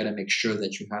 So you got to make sure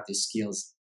that you have these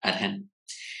skills at hand.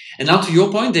 And now to your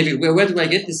point, David, where do I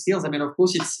get the skills? I mean, of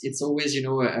course, it's always,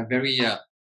 a very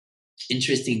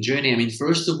interesting journey. I mean,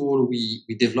 first of all, we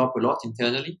develop a lot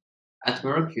internally at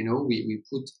Merck. We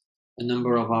put a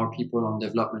number of our people on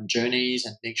development journeys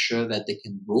and make sure that they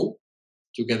can grow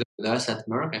together with us at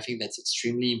Merck. I think that's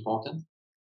extremely important.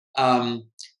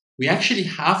 We actually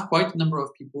have quite a number of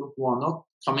people who are not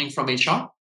coming from HR,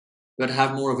 but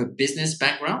have more of a business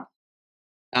background.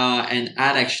 And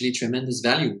add actually tremendous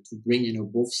value to bring,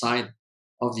 both sides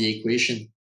of the equation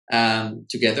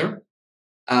together.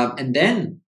 And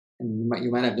then,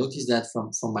 you might have noticed that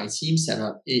from my team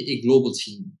setup, a global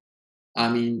team. I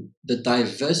mean, the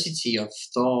diversity of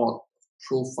thought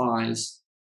profiles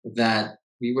that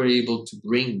we were able to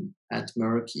bring at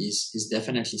Merck is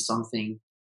definitely something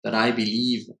that I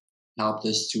believe helped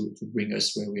us to bring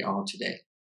us where we are today.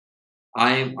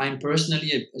 I'm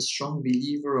personally a strong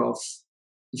believer of,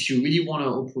 if you really want to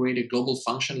operate a global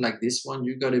function like this one,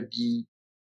 you got to be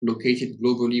located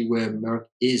globally where Merck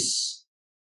is.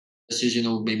 This is,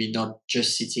 maybe not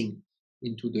just sitting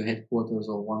into the headquarters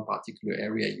of one particular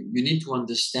area. You need to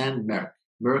understand Merck.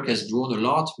 Merck has grown a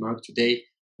lot. Merck today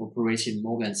operates in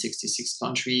more than 66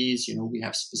 countries. We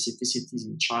have specificities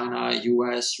in China,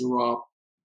 US, Europe,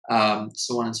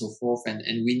 so on and so forth. And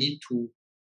we need to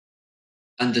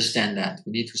understand that.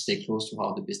 We need to stay close to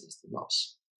how the business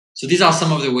develops. So these are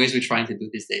some of the ways we're trying to do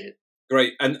this, David.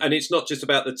 Great. And it's not just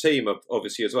about the team,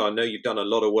 obviously, as well. I know you've done a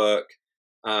lot of work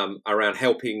around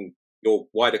helping your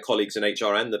wider colleagues in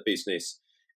HR and the business.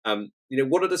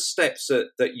 What are the steps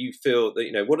that you feel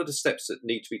that, what are the steps that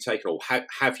need to be taken, or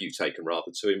have you taken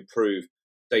rather, to improve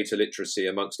data literacy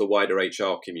amongst the wider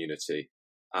HR community?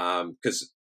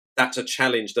 Because that's a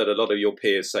challenge that a lot of your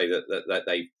peers say that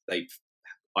they've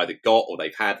either got or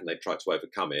they've had and they've tried to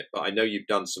overcome it. But I know you've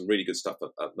done some really good stuff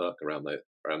at Merck around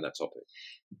that topic.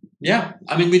 Yeah,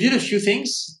 I mean, we did a few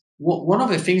things. One of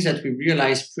the things that we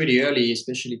realized pretty early,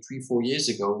 especially 3-4 years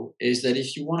ago, is that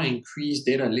if you want to increase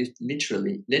data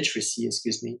literacy,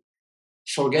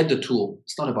 forget the tool.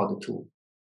 It's not about the tool.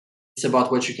 It's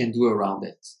about what you can do around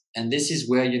it. And this is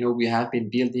where, we have been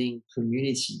building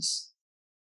communities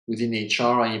within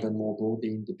HR and even more broadly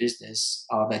in the business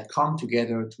that come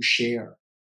together to share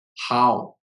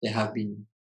how they have been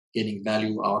getting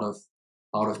value out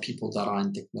of people that are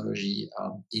in technology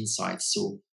insights.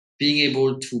 So being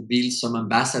able to build some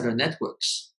ambassador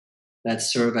networks that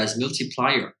serve as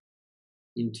multiplier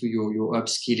into your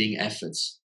upskilling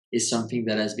efforts is something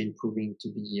that has been proving to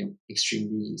be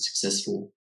extremely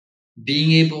successful.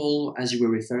 Being able, as you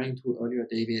were referring to earlier,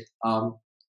 David,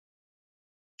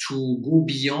 to go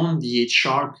beyond the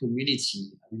HR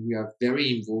community. I mean, we are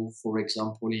very involved, for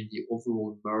example, in the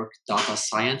overall Merck data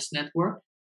science network.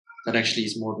 That actually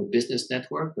is more of a business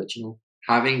network, but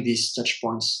having these touch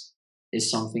points is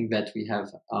something that we have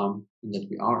and that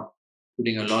we are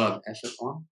putting a lot of effort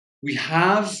on. We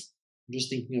have, I'm just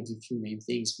thinking of the few main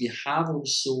things. We have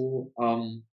also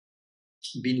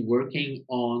been working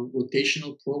on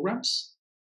rotational programs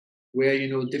where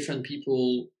different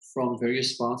people from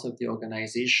various parts of the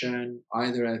organization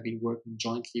either have been working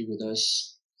jointly with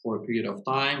us for a period of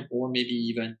time, or maybe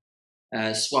even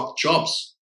swap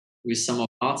jobs with some of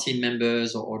our team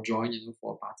members, or join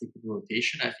for a particular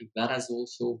rotation. I think that has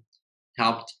also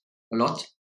helped a lot.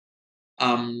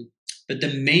 But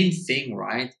the main thing,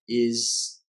 right,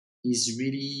 is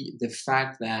really the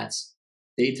fact that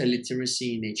data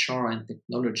literacy in HR and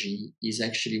technology is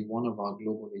actually one of our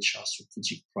global HR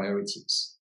strategic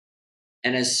priorities.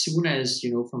 And as soon as,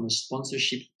 from a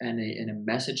sponsorship and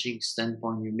a messaging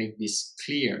standpoint, you make this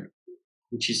clear,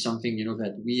 which is something,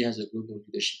 that we as a global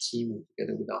leadership team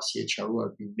together with our CHRO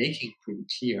have been making pretty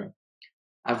clear,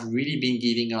 have really been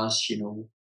giving us,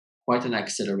 quite an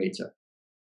accelerator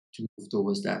to move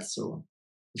towards that. So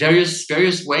various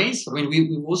ways. I mean,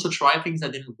 we've also tried things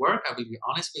that didn't work. I will be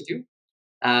honest with you.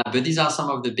 But these are some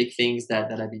of the big things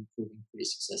that have been proving pretty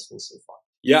successful so far.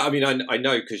 Yeah, I mean, I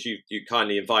know because you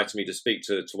kindly invited me to speak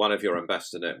to one of your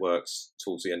ambassador networks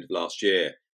towards the end of last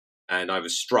year, and I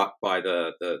was struck by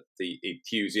the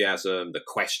enthusiasm, the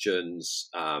questions.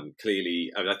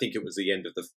 Clearly, I mean, I think it was the end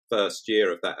of the first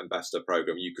year of that ambassador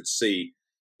program. You could see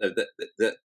the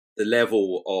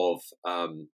level of,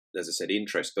 as I said,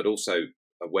 interest, but also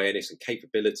awareness and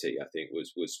capability. I think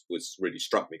was really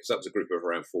struck me because that was a group of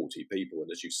around 40 people,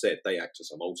 and as you said, they act as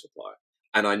a multiplier.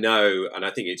 And I know, and I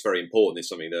think it's very important. It's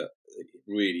something that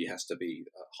really has to be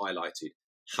highlighted.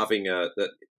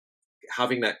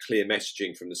 Having that clear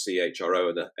messaging from the CHRO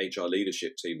and the HR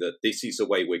leadership team that this is the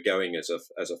way we're going as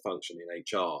a function in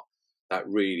HR. That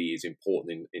really is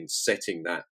important in setting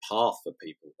that path for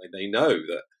people. They know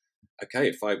that, okay,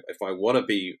 if I want to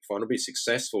be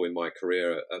successful in my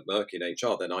career at Merck in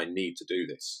HR, then I need to do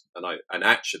this. And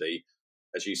actually,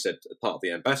 as you said, part of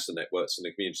the ambassador networks and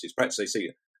the communities practice, they see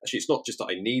actually it's not just that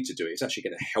I need to do it; it's actually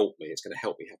going to help me. It's going to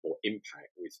help me have more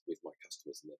impact with my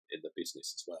customers in the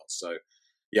business as well. So,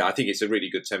 yeah, I think it's a really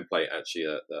good template actually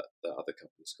that other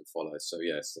companies can follow. So,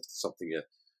 yes, that's something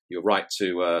you're right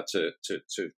to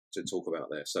talk about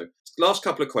there. So, last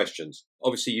couple of questions.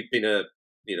 Obviously, you've been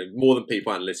more than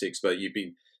people analytics, but you've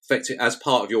been effective as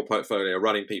part of your portfolio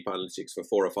running people analytics for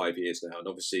 4 or 5 years now, and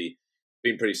obviously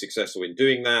been pretty successful in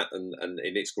doing that. And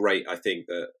it's great, I think,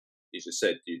 that you just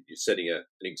said you're setting an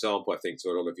example, I think, to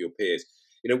a lot of your peers.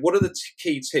 What are the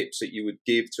key tips that you would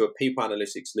give to a people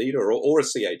analytics leader or a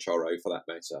CHRO for that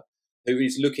matter, who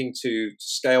is looking to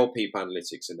scale people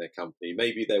analytics in their company?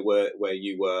 Maybe they were where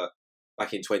you were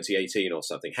back in 2018 or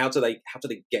something. How do they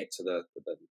get to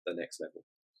the next level?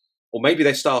 Or maybe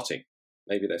they're starting.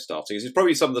 This is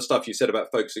probably some of the stuff you said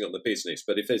about focusing on the business,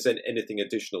 but if there's anything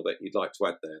additional that you'd like to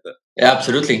add there. Yeah,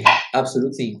 absolutely.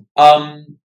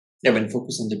 When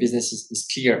focus on the business is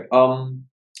clear.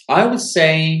 I would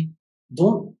say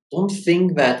don't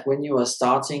think that when you are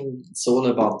starting, it's all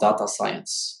about data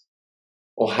science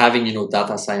or having,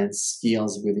 data science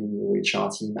skills within your HR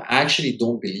team. I actually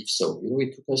don't believe so.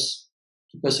 It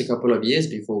took us a couple of years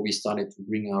before we started to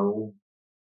bring our own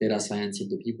data science in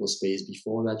the people space.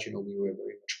 Before that, we were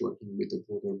very much working with the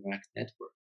broader Merck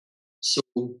network. So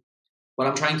what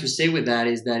I'm trying to say with that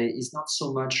is that it is not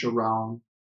so much around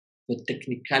the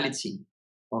technicality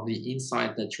of the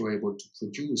insight that you're able to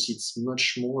produce. It's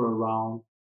much more around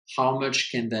how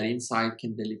much can that insight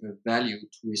can deliver value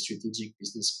to a strategic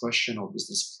business question or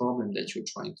business problem that you're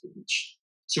trying to reach.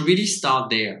 So really start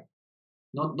there.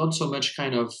 Not so much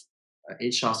kind of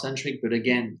HR centric, but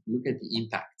again, look at the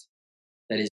impact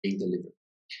that is being delivered.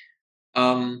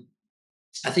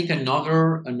 I think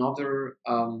another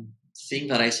thing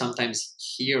that I sometimes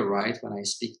hear, right, when I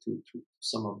speak to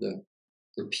some of the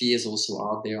peers also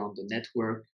out there on the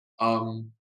network,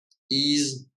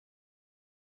 is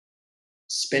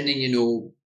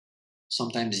spending,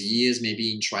 sometimes years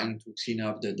maybe in trying to clean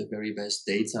up the very best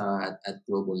data at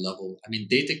global level. I mean,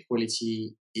 data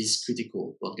quality is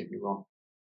critical, don't get me wrong.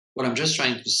 What I'm just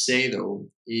trying to say, though,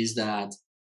 is that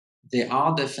there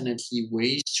are definitely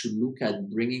ways to look at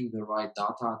bringing the right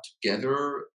data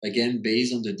together, again,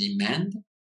 based on the demand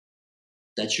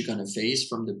that you're going to face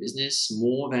from the business,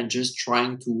 more than just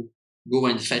trying to go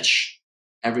and fetch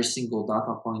every single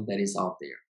data point that is out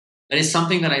there. That is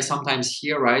something that I sometimes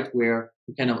hear, right, where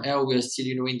we kind of, we're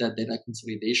still, in that data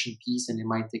consolidation piece and it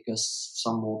might take us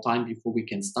some more time before we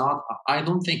can start. I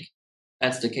don't think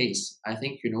that's the case. I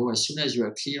think, as soon as you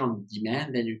are clear on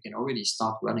demand, then you can already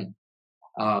start running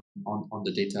on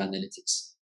the data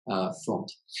analytics front.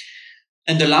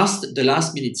 And the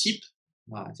last mini tip,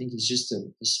 I think it's just a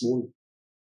small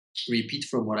repeat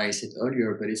from what I said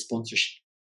earlier, but it's sponsorship.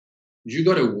 You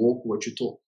got to walk what you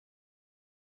talk.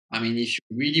 I mean, if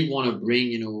you really want to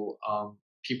bring,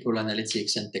 people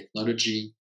analytics and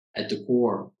technology at the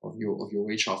core of your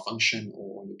HR function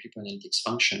or your people analytics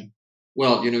function,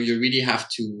 well, you really have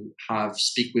to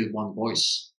speak with one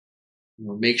voice.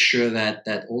 Make sure that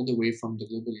all the way from the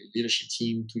global leadership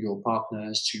team to your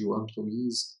partners, to your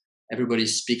employees, everybody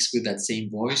speaks with that same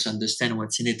voice, understand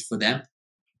what's in it for them,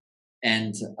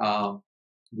 and go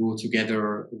all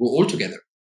together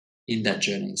in that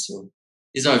journey. So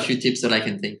these are a few tips that I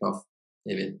can think of,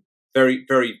 David. Very,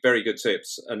 very, very good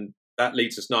tips. And that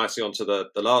leads us nicely onto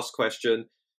the last question.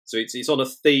 So it's on a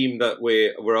theme that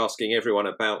we're asking everyone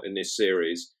about in this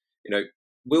series.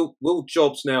 Will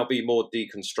jobs now be more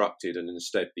deconstructed and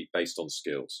instead be based on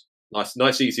skills?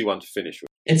 Nice, easy one to finish with.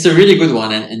 It's a really good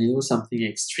one, and something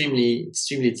extremely,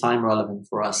 extremely time relevant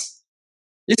for us.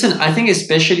 Listen, I think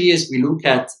especially as we look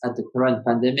at the current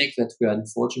pandemic that we are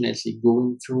unfortunately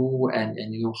going through, and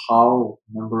how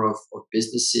a number of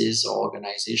businesses or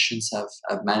organizations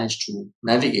have managed to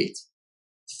navigate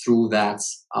through that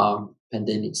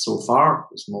pandemic so far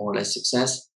with more or less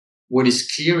success. What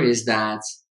is clear is that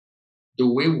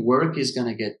the way work is going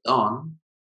to get done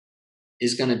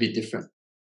is going to be different.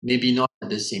 Maybe not at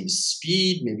the same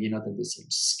speed, maybe not at the same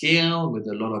scale, with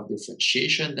a lot of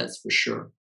differentiation, that's for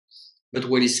sure. But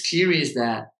what is clear is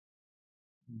that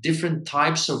different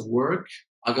types of work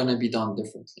are going to be done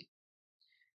differently.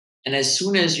 And as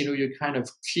soon as, you're kind of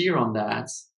clear on that,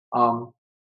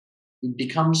 it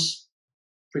becomes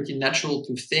pretty natural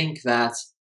to think that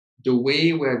the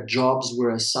way where jobs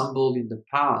were assembled in the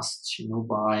past,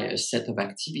 by a set of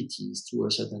activities to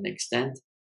a certain extent,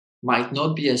 might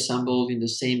not be assembled in the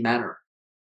same manner.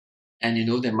 And,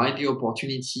 there might be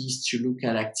opportunities to look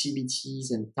at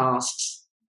activities and tasks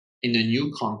in a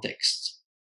new context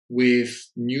with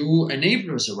new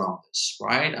enablers around us,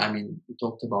 right? I mean, we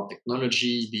talked about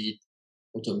technology, be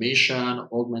it automation,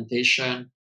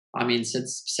 augmentation. I mean,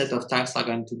 set of tasks are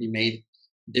going to be made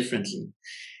differently.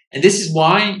 And this is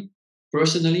why,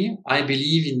 personally, I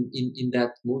believe in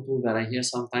that motto that I hear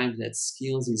sometimes, that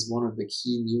skills is one of the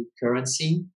key new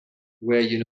currency, where,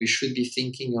 we should be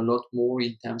thinking a lot more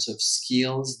in terms of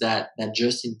skills than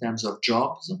just in terms of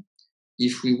jobs,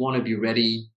 if we want to be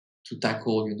ready to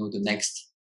tackle, the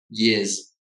next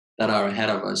years that are ahead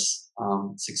of us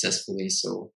successfully.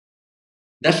 So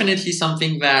definitely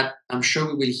something that I'm sure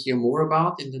we will hear more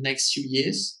about in the next few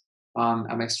years.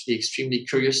 I'm actually extremely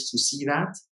curious to see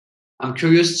that. I'm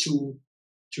curious to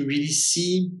really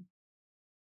see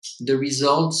the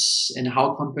results and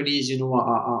how companies,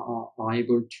 are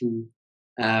able to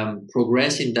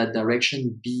progress in that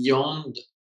direction beyond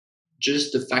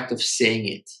just the fact of saying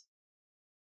it.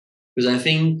 Because I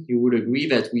think you would agree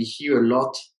that we hear a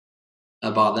lot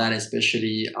about that,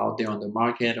 especially out there on the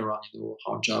market around,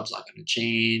 how jobs are going to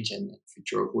change and the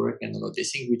future of work and all of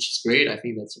these things, which is great. I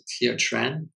think that's a clear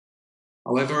trend.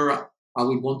 However, I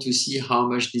would want to see how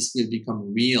much this will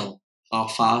become real, how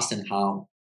fast and how.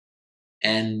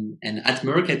 And at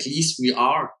Merck, at least, we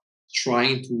are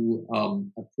trying to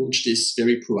approach this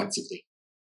very proactively.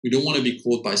 We don't want to be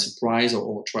caught by surprise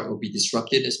or be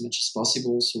disrupted as much as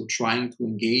possible. So trying to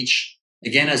engage,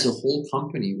 again, as a whole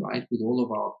company, right, with all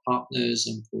of our partners,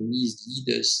 employees,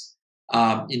 leaders,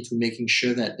 into making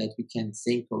sure that we can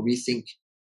think or rethink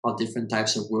how different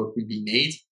types of work will be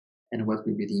made and what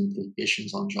will be the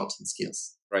implications on jobs and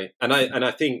skills. Right. And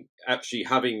I think actually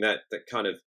having that kind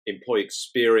of employee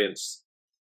experience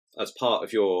as part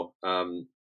of your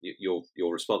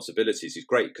responsibilities is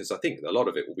great, because I think a lot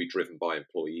of it will be driven by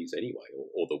employees anyway,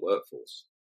 or the workforce,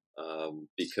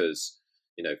 because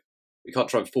we can't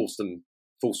try and force the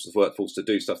workforce to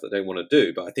do stuff that they don't want to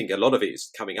do. But I think a lot of it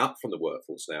is coming up from the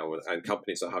workforce now, and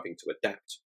companies are having to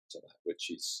adapt to that,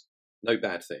 which is no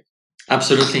bad thing.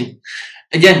 Absolutely.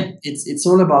 Again, it's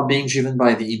all about being driven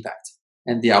by the impact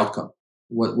and the outcome.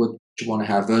 What you want to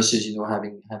have versus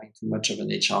having too much of an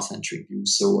HR centric view.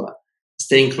 So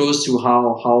staying close to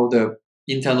how the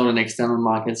internal and external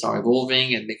markets are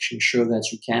evolving, and making sure that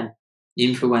you can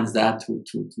influence that to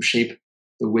shape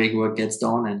the way work gets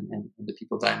done and the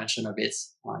people dimension of it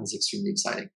is extremely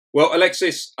exciting. Well,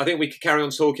 Alexis, I think we could carry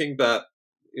on talking, but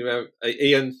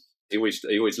Ian, he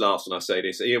always laughs when I say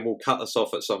this. Ian will cut us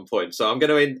off at some point, so I'm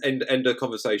going to end the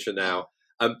conversation now.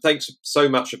 Thanks so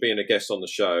much for being a guest on the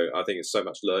show. I think it's so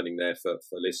much learning there for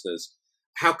listeners.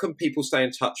 How can people stay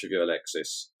in touch with you,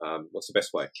 Alexis? What's the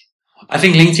best way? I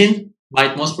think LinkedIn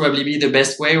might most probably be the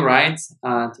best way, right?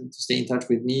 To stay in touch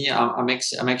with me. I'm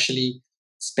actually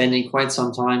spending quite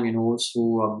some time,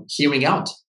 also hearing out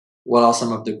what are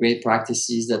some of the great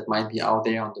practices that might be out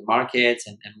there on the market,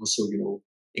 and also,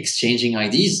 exchanging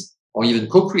ideas or even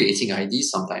co-creating ideas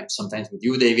sometimes with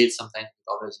you, David, sometimes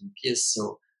with others in peers.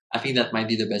 So I think that might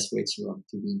be the best way to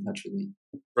be in touch with me.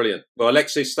 Brilliant. Well,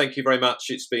 Alexis, thank you very much.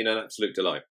 It's been an absolute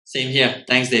delight. Same here.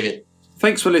 Thanks, David.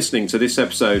 Thanks for listening to this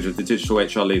episode of the Digital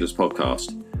HR Leaders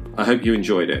Podcast. I hope you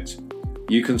enjoyed it.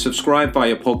 You can subscribe via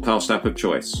your podcast app of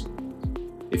choice.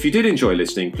 If you did enjoy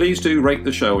listening, please do rate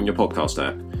the show on your podcast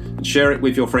app and share it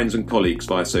with your friends and colleagues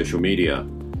via social media.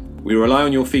 We rely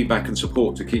on your feedback and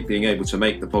support to keep being able to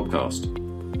make the podcast.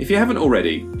 If you haven't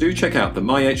already, do check out the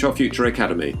My HR Future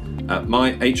Academy at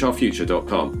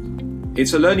myhrfuture.com.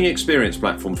 It's a learning experience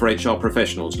platform for HR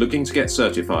professionals looking to get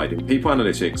certified in people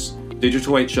analytics,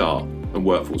 digital HR, and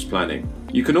workforce planning.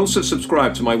 You can also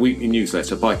subscribe to my weekly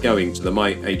newsletter by going to the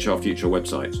My HR Future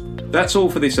website. That's all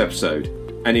for this episode,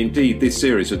 and indeed this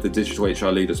series of the Digital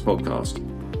HR Leaders podcast.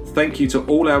 Thank you to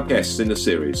all our guests in the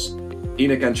series: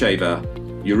 Ina Gancheva,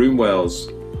 Jeroen Wells,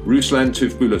 Ruslan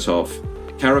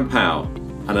Tuvbulatov, Karen Powell,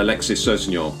 and Alexis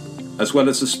Sausignon, as well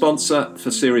as the sponsor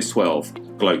for Series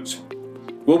 12, Gloat.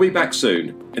 We'll be back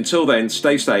soon. Until then,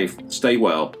 stay safe, stay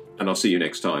well, and I'll see you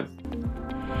next time.